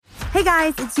Hey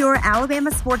guys, it's your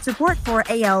Alabama Sports Report for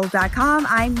AL.com.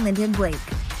 I'm Lyndon Blake.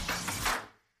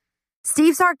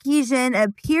 Steve Sarkisian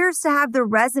appears to have the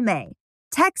resume.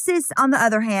 Texas, on the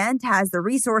other hand, has the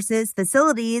resources,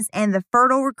 facilities, and the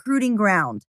fertile recruiting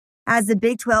ground. As the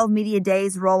Big 12 media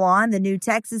days roll on, the new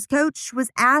Texas coach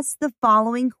was asked the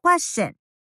following question.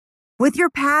 With your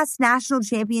past national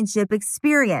championship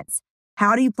experience,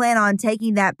 how do you plan on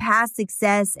taking that past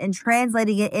success and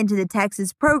translating it into the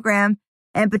Texas program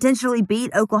and potentially beat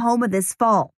Oklahoma this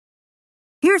fall?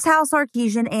 Here's how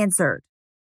Sarkisian answered.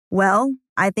 Well,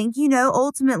 I think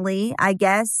ultimately, I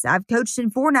guess I've coached in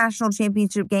 4 national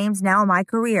championship games now in my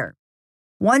career.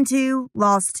 Won 2,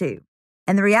 lost 2.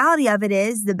 And the reality of it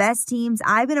is the best teams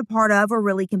I've been a part of were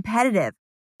really competitive,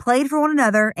 played for one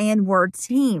another, and were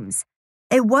teams.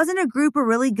 It wasn't a group of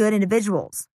really good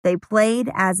individuals. They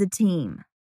played as a team.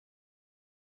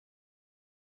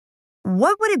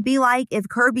 What would it be like if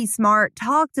Kirby Smart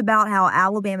talked about how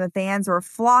Alabama fans were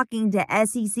flocking to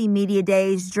SEC media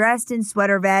days dressed in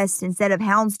sweater vests instead of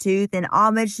houndstooth in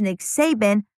homage to Nick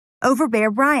Saban over Bear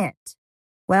Bryant?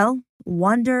 Well,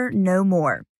 wonder no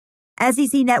more.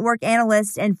 SEC Network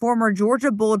analyst and former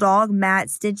Georgia Bulldog Matt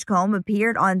Stinchcomb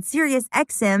appeared on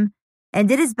SiriusXM and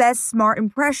did his best Smart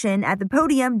impression at the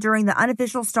podium during the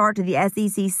unofficial start to the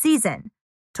SEC season.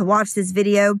 To watch this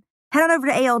video, head on over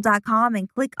to AL.com and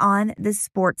click on the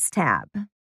Sports tab.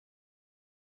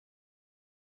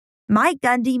 Mike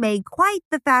Gundy made quite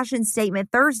the fashion statement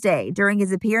Thursday during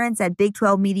his appearance at Big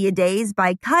 12 Media Days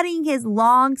by cutting his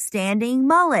long-standing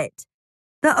mullet.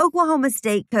 The Oklahoma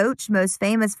State coach, most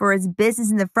famous for his business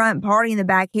in the front, party in the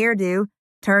back hairdo,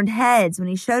 turned heads when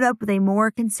he showed up with a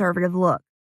more conservative look.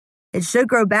 It should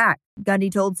grow back,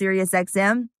 Gundy told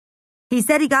SiriusXM. He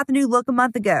said he got the new look a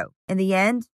month ago. In the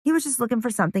end, he was just looking for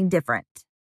something different.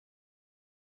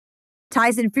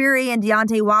 Tyson Fury and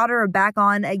Deontay Wilder are back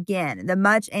on again. The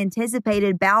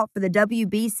much-anticipated bout for the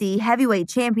WBC Heavyweight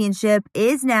Championship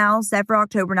is now set for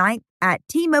October 9th at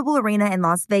T-Mobile Arena in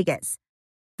Las Vegas.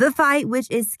 The fight, which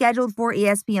is scheduled for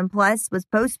ESPN Plus, was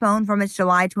postponed from its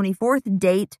July 24th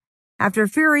date after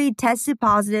Fury tested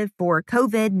positive for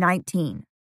COVID-19.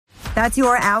 That's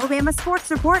your Alabama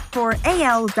Sports Report for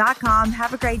AL.com.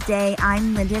 Have a great day.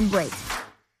 I'm Lyndon Blake.